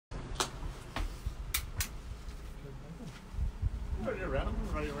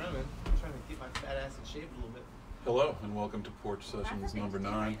party around it. I'm trying to keep my fat ass in shape a little bit. Hello, and welcome to Porch Sessions number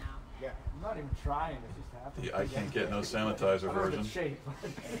 9. Yeah, I'm not even trying. It just happens. The I can't get no sanitizer version.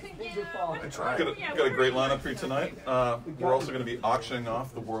 I tried. Got a great lineup for you tonight. We're also going to be auctioning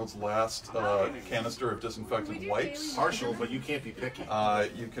off the world's last canister of disinfectant wipes. Partial, but you can't be picky.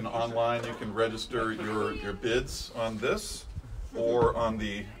 You can online, you can register your bids on this or on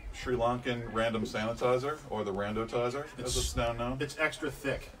the Sri Lankan random sanitizer, or the randotizer, as it's now known. It's extra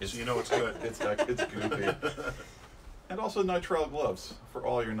thick, so you know it's good. It's goopy. And also nitrile gloves for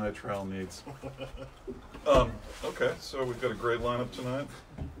all your nitrile needs. Okay, so we've got a great lineup tonight.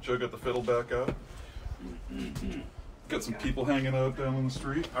 Joe got the fiddle back out. Got some people hanging out down on the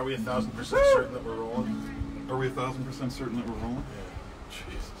street. Are we 1,000% certain that we're rolling? Are we 1,000% certain that we're rolling? Yeah.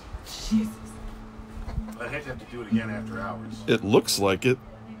 Jesus. I'd hate to have to do it again after hours. It looks like it.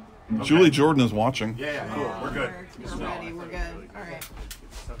 Okay. Julie Jordan is watching. Yeah, cool. We're good. We're ready. We're good. All right.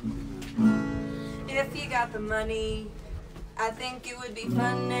 If you got the money, I think it would be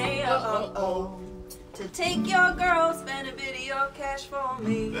funny, to take your girl, spend a bit of your cash for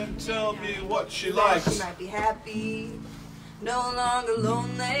me. Then tell me what she She likes. might be happy, no longer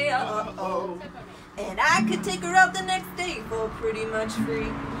lonely, And I could take her out the next day for pretty much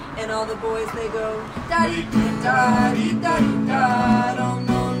free. And all the boys, they go, da-dee-da-dee-da-dee-da, don't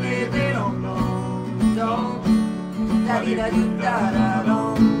know, they don't know, don't, da-dee-da-dee-da-da,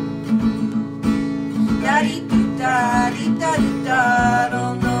 don't, da-dee-dee-da-dee-da-dee-da,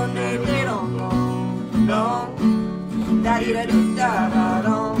 don't know, they don't know, don't, da-dee-da-dee-da-da,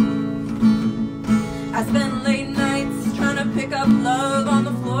 don't. I spend late nights trying to pick up love on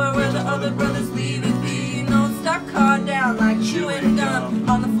the floor where the other brothers leave it be. You know, stuck hard down like chewing gum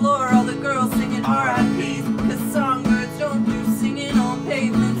on the floor. All the girls singing R.I.P.s, cause songbirds don't do singing on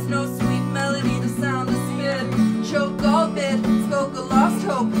pavements. No sweet melody, the sound of spit. Choke all bit, spoke a lost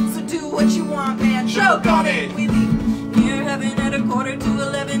hope. So do what you want, man, choke on it. We be near heaven at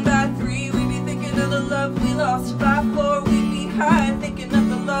 11:45 by 3. We be thinking of the love we lost by 4. We be high thinking of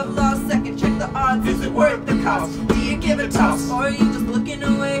the love lost. Second, check the odds, is it worth the cost? Do you give a toss, or are you just looking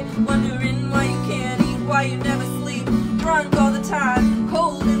away, wondering why you can't eat, why you never sleep, drunk all the time,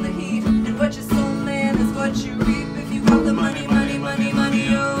 cold in the heat, and what you sow, man, is what you reap. If you got the money, money, money, money,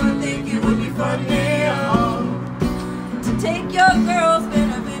 oh, I think it would be funny, to take your girl,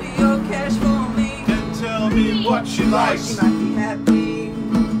 spend a video cash for me, And tell me what she likes. she might be happy,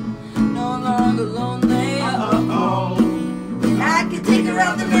 no longer lonely, and I could take her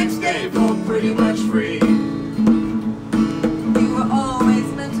out the next day for pretty much free. You were always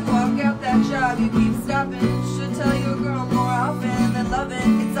meant to walk out that job, you keep stopping. Should tell your girl more often than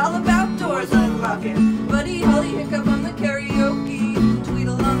loving. It's all about doors unlocking. Buddy Holly hiccup on the karaoke,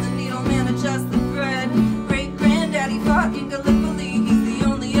 Tweedle on the needle, man, adjust the thread. Great granddaddy fought in Gallipoli, he's the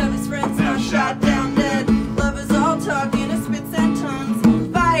only of his friends not shot down dead. Lovers all talking in spits and tongues,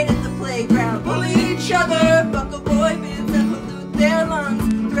 fight at the playground, bully each other, buckle boy bids and pollute their lungs,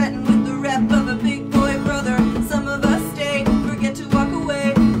 threaten with the rep of a big boy brother. Some of us stay, forget to walk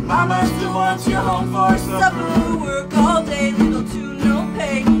away. Mama still wants you home for supper. Work all day, little to no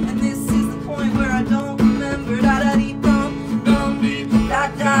pay. And this is the point where I don't remember. Da-da-dee-dum, dum-dee,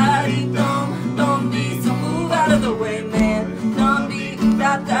 da-da-dee-dum, dum-dee. So move out of the way, man. Dum-dee,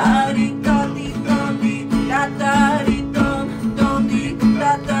 da-da-dee-da-dee, dum-dee, da-da-dee-dum, dum-dee,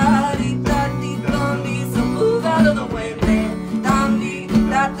 da-da-dee-da-dee, dum-dee. So move out of the way, man. Dum-dee,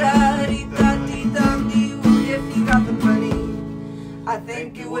 da-da-dee-da-dee, dum-dee. Well, if you got the money, I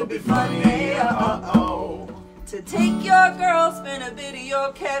think it would be funny, to take your girl, spend a bit of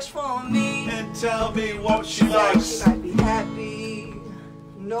your cash for me, And tell me what she she likes. might be happy,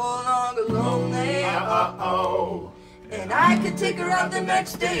 no longer lonely, and I could take her out the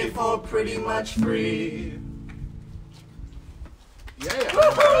next day for pretty much free. Yeah.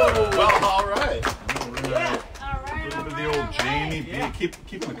 Well, all right. Yeah. A little bit of the old Jamie B.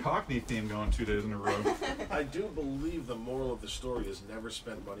 Keeping the Cockney theme going 2 days in a row. I do believe the moral of the story is never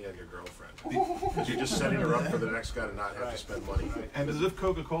spend money on your girlfriend. You're just setting her up for the next guy to not have to spend money. And as if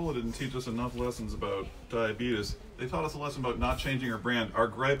Coca-Cola didn't teach us enough lessons about diabetes, they taught us a lesson about not changing our brand. Our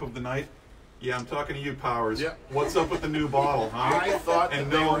gripe of the night? Yeah, I'm talking to you, Powers. Yep. What's up with the new bottle, huh? I thought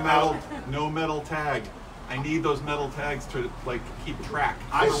and that they were out. no metal tag. I need those metal tags to keep track.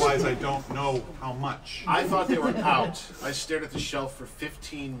 I Otherwise, see. I don't know how much. I thought they were out. I stared at the shelf for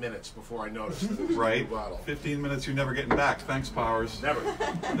 15 minutes before I noticed that it was a Right? new bottle. 15 minutes you're never getting back. Thanks, Powers. Never.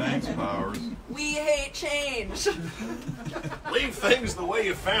 Thanks, Powers. We hate change. Leave things the way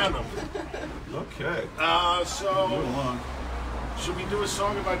you found them. Okay. So Moving along. should we do a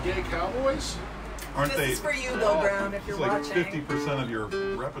song about gay cowboys? Aren't This they? is for you, Bill Brown, if you're It's like watching. 50% of your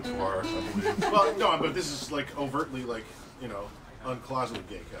repertoire, I believe. Well, no, but this is like overtly like, uncloseted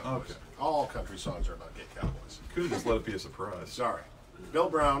gay cowboys. Okay. All country songs are about gay cowboys. Could have just let it be a surprise. Sorry. Bill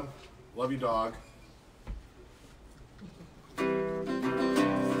Brown, love you, dog.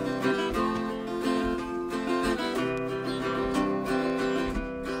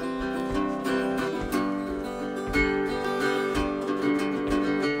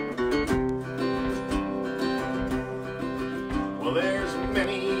 Well, there's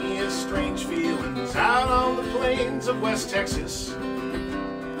many strange feelings out on the plains of West Texas.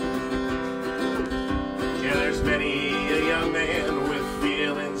 Yeah, there's many a young man with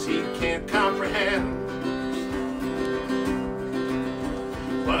feelings he can't comprehend.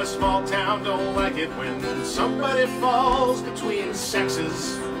 But a small town don't like it when somebody falls between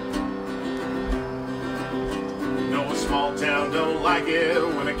sexes. No, a small town don't like it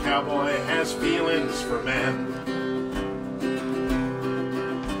when a cowboy has feelings for men.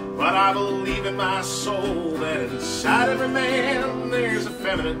 But I believe in my soul that inside every man there's a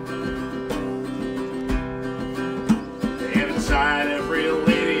feminine. And inside every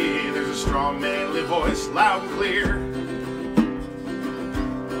lady there's a strong manly voice, loud and clear.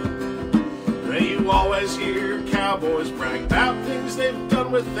 You always hear cowboys brag about things they've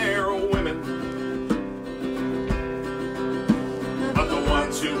done with their women. But the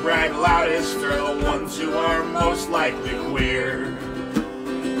ones who brag loudest are the ones who are most likely queer.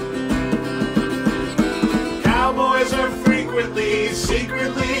 Cowboys are frequently,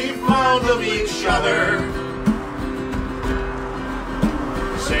 secretly fond of each other.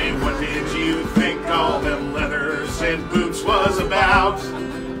 Say, what did you think all them leathers and boots was about?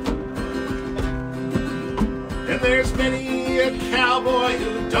 And there's many a cowboy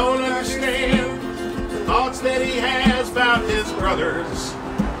who don't understand the thoughts that he has about his brothers.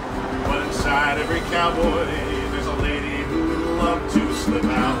 But inside every cowboy there's a lady who would love to slip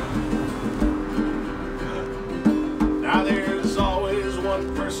out. Now there's always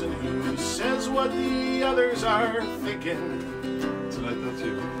one person who says what the others are thinking. Tonight, that's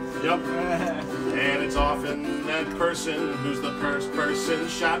you. Yep. And it's often that person who's the first person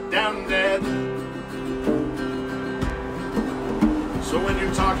shot down dead. So when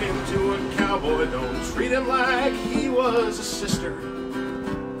you're talking to a cowboy, don't treat him like he was a sister.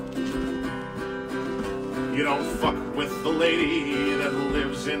 You don't fuck with the lady that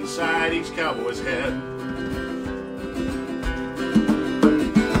lives inside each cowboy's head.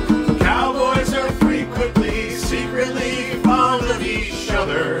 Cowboys are frequently, secretly fond of each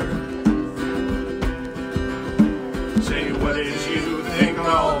other. Say, what did you think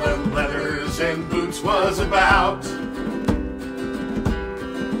all them leathers and boots was about?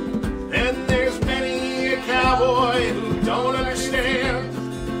 And there's many a cowboy who don't understand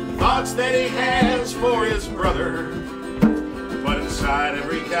thoughts that he has for his brother. But inside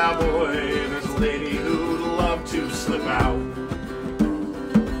every cowboy there's a lady who'd love to slip out.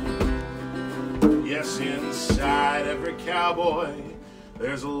 Yes, inside every cowboy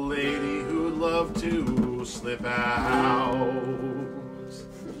there's a lady who'd love to slip out.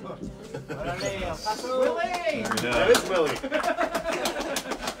 That's Willie! That is Willie.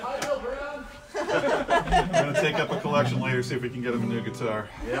 I'm going to take up a collection later, see if we can get him a new guitar.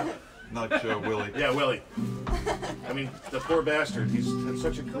 Yeah. Not Joe, Willie. Yeah, Willie. I mean, the poor bastard. He's had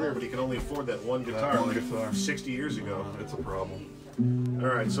such a career, but he can only afford that one guitar, one like guitar. 60 years ago. It's a problem. All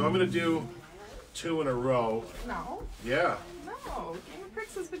right, so I'm going to do 2 in a row. No, Yeah, no. Game of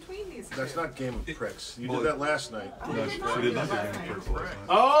Pricks is between these two. that's not Game of Pricks. You Well, did that last night. No, she did not do Game of Pricks last night.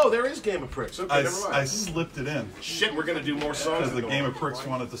 Oh, there is Game of Pricks. Okay, I never mind. slipped it in Shit, we're going to do more songs. because the than Game normal. of Pricks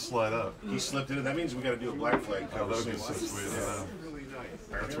wanted to slide out. He slipped it in. That means we got to do a Black Flag Oh, cover that would be soon. so sweet.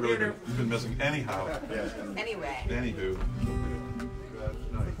 It's really been missing anyhow. Yeah. Anyway. Anywho.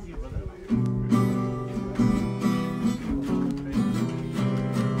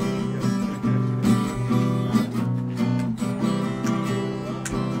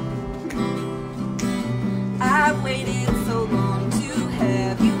 I've waited so long to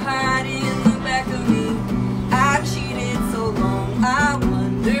have you hide in the back of me. I've cheated so long, I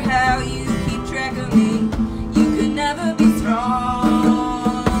wonder how you keep track of me. You could never be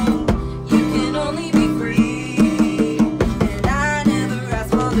strong, you can only be free. And I never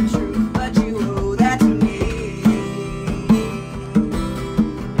asked for the truth, but you owe that to me.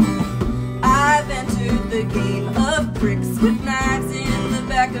 I've entered the game of bricks with knives in the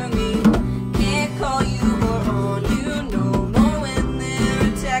back of me. Can't call you or on you no more when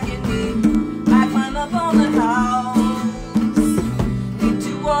they're attacking me. I climb up on the house, need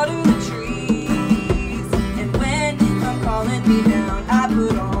to water the trees. And when you come calling me down, I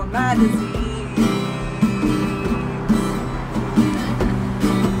put on my disease.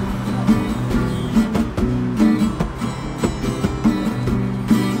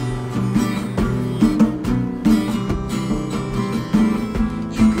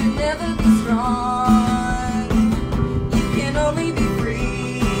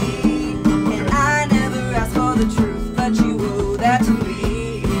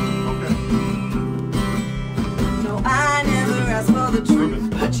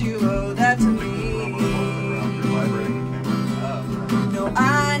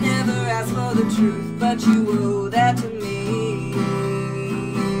 but you owe that to me.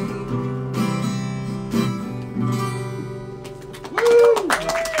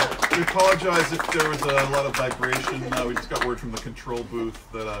 We apologize if there was a lot of vibration. We just got word from the control booth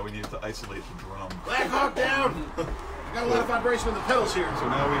that we needed to isolate the drum. Black Hawk down! We got a lot of vibration in the pedals here. So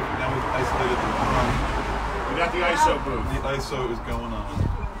now we've isolated the drum. We got the ISO booth. The ISO is going on.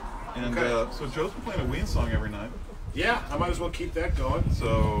 And so Joe's been playing a Ween song every night. Yeah, I might as well keep that going.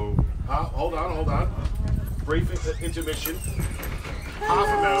 So hold on. Brief intermission. Half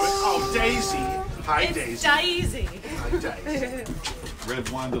a moment. Oh, Daisy. Hi, It's Daisy. Daisy. Hi, Daisy. red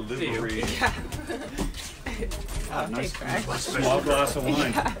wine delivery. Yeah. Oh, nice. Small glass of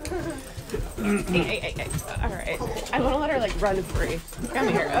wine. Hey. All right. I want to let her like run free. Come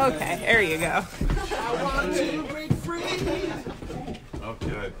here. Okay. There you go. I want to break free.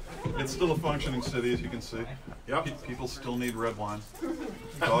 Okay. It's still a functioning city, as you can see. Yep. People still need red wine.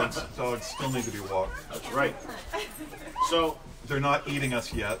 Dogs still need to be walked. That's right. So They're not eating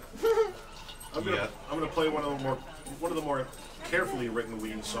us yet. I'm gonna play one of the more carefully written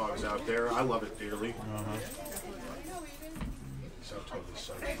Ween songs out there. I love it dearly. Sound totally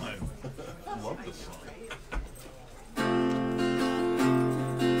psyched. I love this song.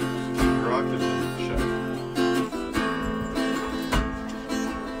 Your octaves in check.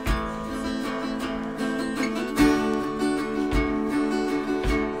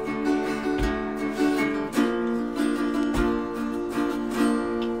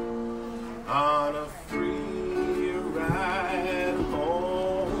 On a free ride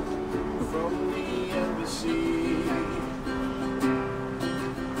home from the embassy,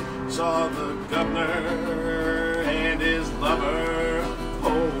 saw the governor and his lover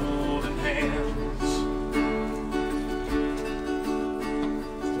holding hands.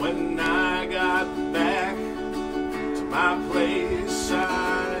 When I got back to my place,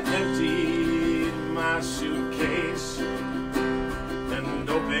 I emptied my suitcase and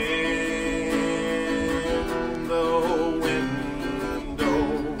opened the windows.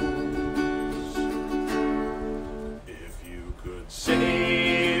 If you could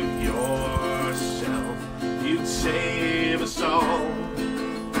save yourself, you'd save us all.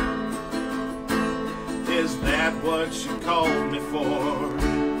 Is that what you called me for?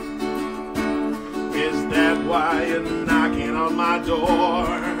 Is that why you're knocking on my door?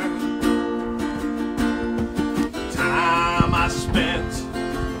 Time I spent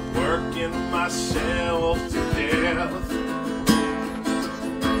working myself to death.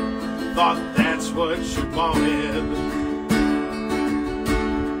 Thought that's what you wanted.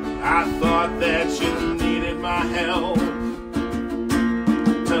 I thought that you needed my help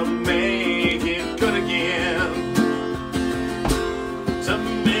to make it good again, to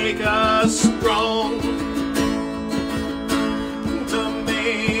make us strong, to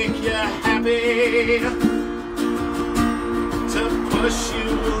make you happy, to push you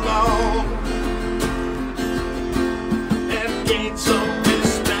along and gain some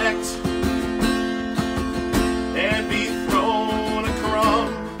respect and be thrown a crumb.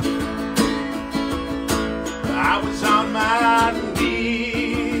 I was on my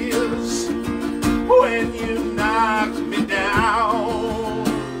knees when you knocked me down.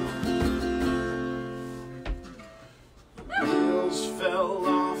 The wheels fell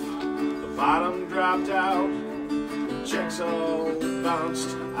off, the bottom dropped out, checks all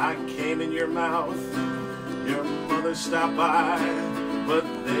bounced, I came in your mouth. Your mother stopped by, but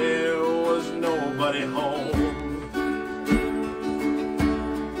there was nobody home.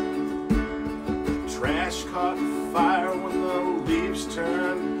 Trash caught fire when the leaves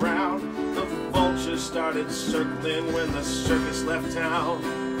turned brown. The vultures started circling when the circus left town.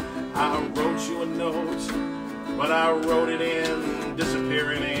 I wrote you a note, but I wrote it in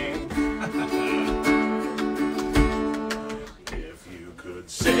disappearing ink. If you could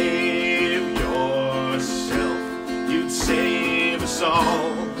save yourself, you'd save us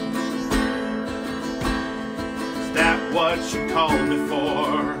all. Is that what you called me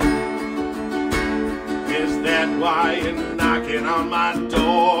for? Is that why you're knocking on my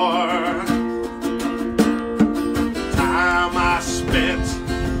door? Time I spent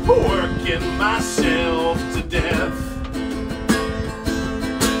working myself to death.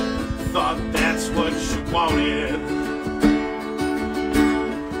 Thought that's what you wanted.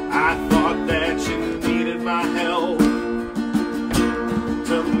 I thought that you needed my help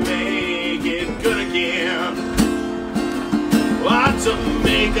to make it good again. To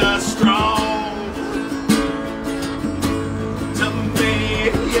make us strong, to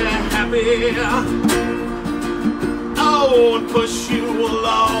make you happy, oh, and push you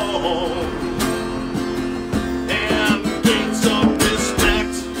along and gain some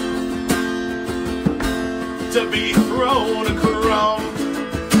respect to be thrown a crumb.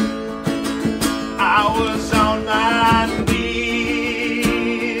 I was on my knees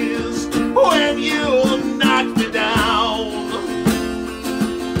when you knocked me down.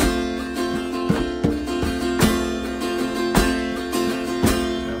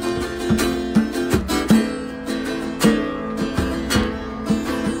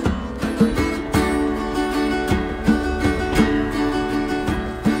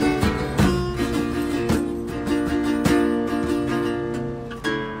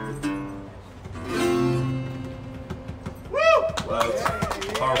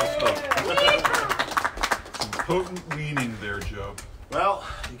 That's powerful stuff. Some potent weaning there, Joe. Well,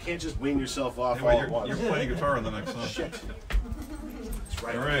 you can't just wean yourself off Anyway, all at once. you're playing guitar on the next song. Shit. That's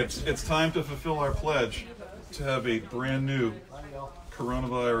right. All right, it's time to fulfill our pledge to have a brand new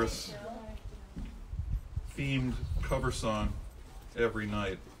coronavirus themed cover song every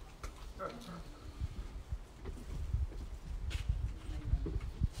night.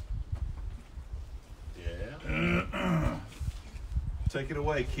 Yeah. Take it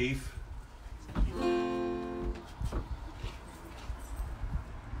away, Keith.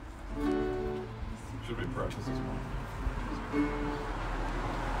 Should be practice this one.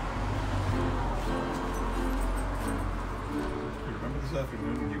 You remember this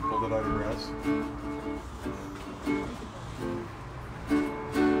afternoon when you pulled it out of your ass?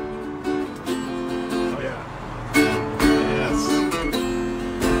 Oh yeah. Yes.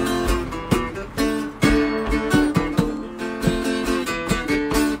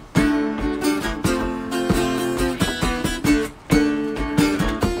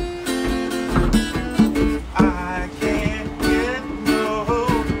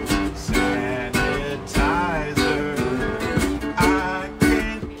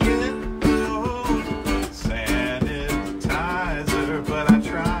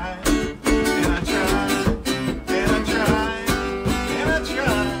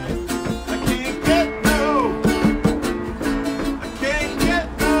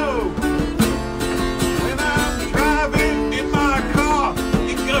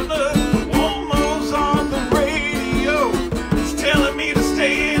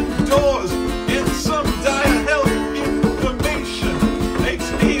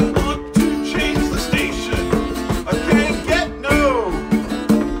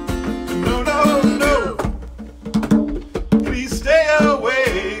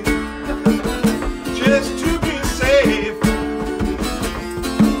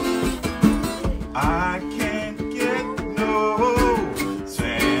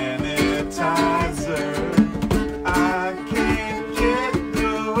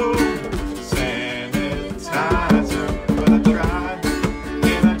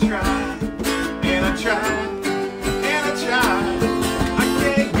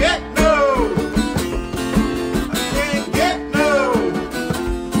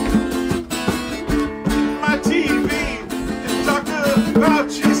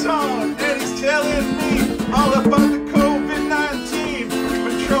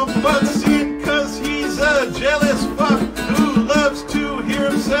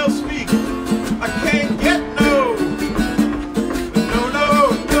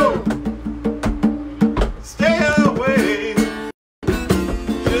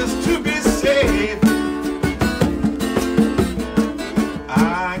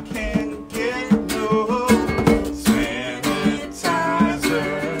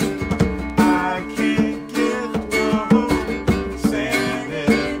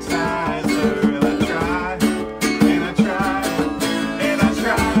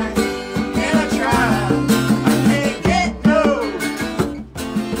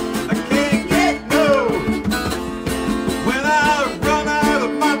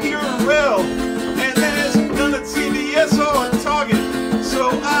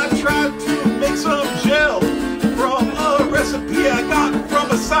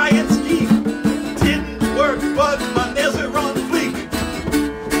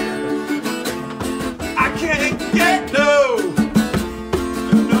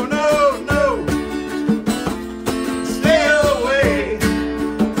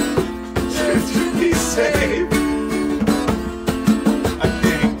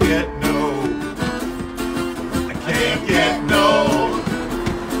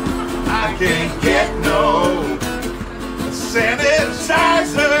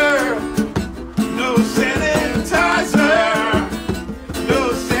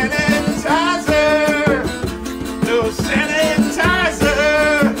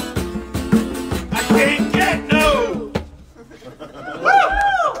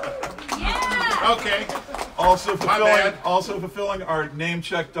 Also bad. fulfilling our name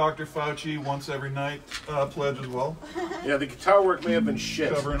check Dr. Fauci once every night pledge as well. Yeah, the guitar work may have been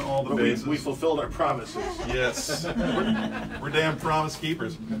shit. Covering all the but bases. we fulfilled our promises. Yes. We're damn promise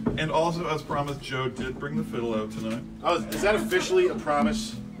keepers. And also, as promised, Joe did bring the fiddle out tonight. Oh, is that officially a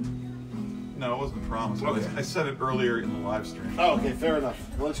promise? No, it wasn't a promise. Okay. I said it earlier in the live stream. Oh, okay, fair enough.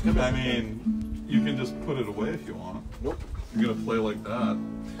 Well, let's come I back. mean, you can just put it away if you want. Nope. You're gonna play like that.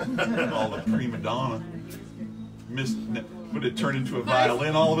 All the prima donna. Would it turn into a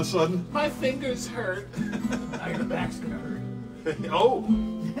violin all of a sudden? My fingers hurt. Now your back's gonna hurt. Oh.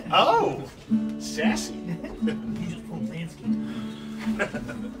 Oh. Sassy. You just pulled Lansky.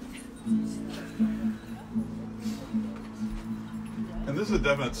 And this is a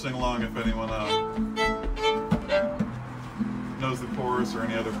definite sing-along if anyone knows the chorus or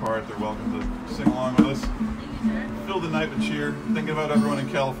any other part. They're welcome to sing along with us. Fill the night with cheer. Thinking about everyone in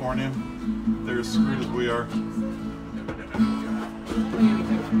California. They're as screwed as we are.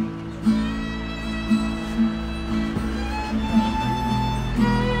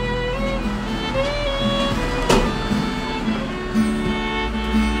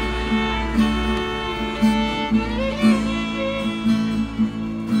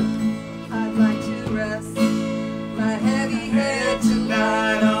 I'd like to rest my heavy head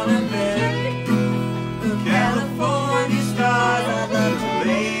tonight on a bed of California stars. I'd love to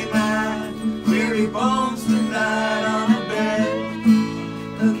lay my weary bones tonight on a bed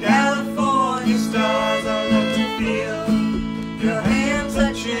of California stars. I'd love to feel your hand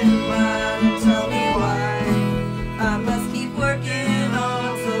touching mine and tell me why I must keep working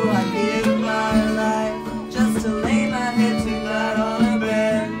on, so I give my life just to lay my head tonight on a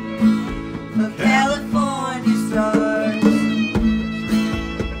bed of California stars.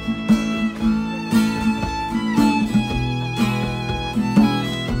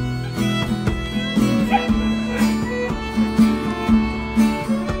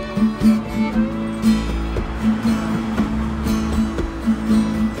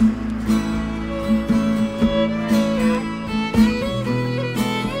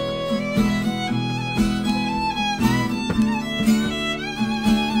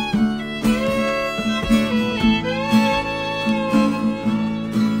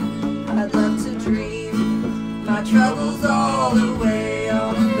 I'd love to dream my troubles all away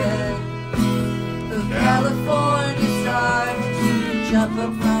on a bed of California stars. Jump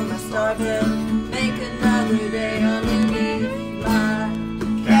up from my star bed, make another day underneath my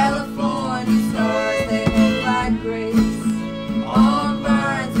California stars. They look like grace on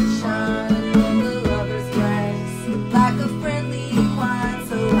vines that shine, and when the lovers rise like a friendly wine.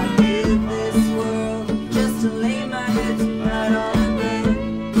 So I give this world just to lay my head tonight on a bed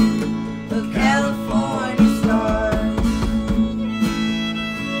of California stars.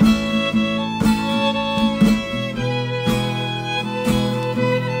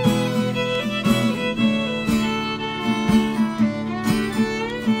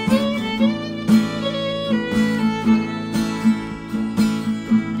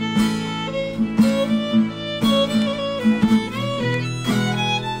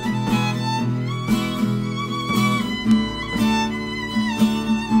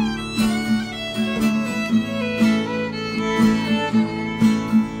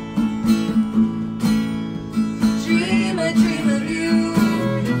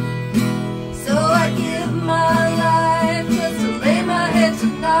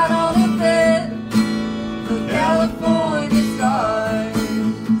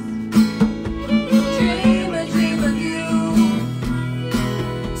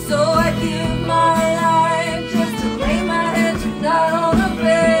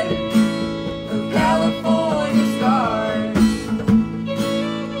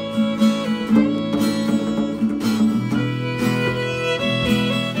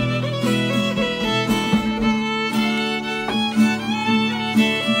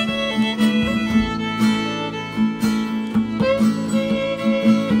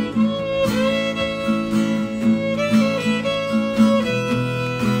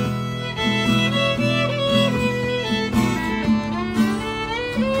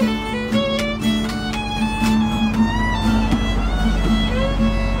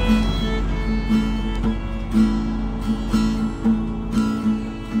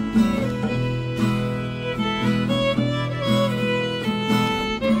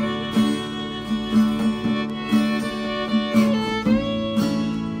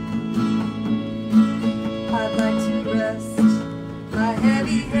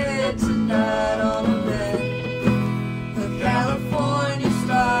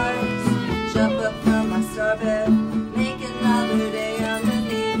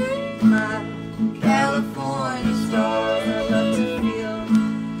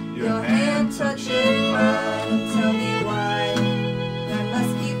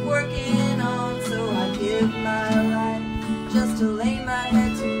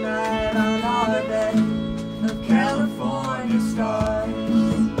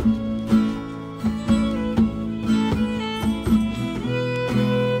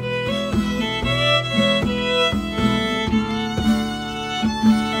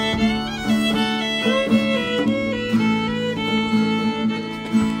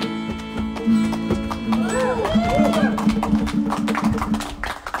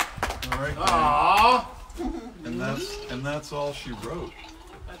 that's all she wrote.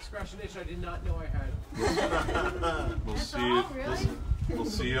 That's scratch an itch I did not know I had. We'll see you. We'll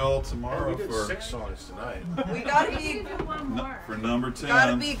see you all tomorrow We did for 6 songs tonight. We gotta be for number 10.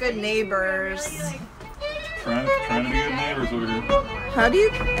 gotta be good neighbors. Trying to be good neighbors over here. How do you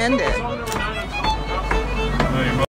end it? Song number 9 on top. No, you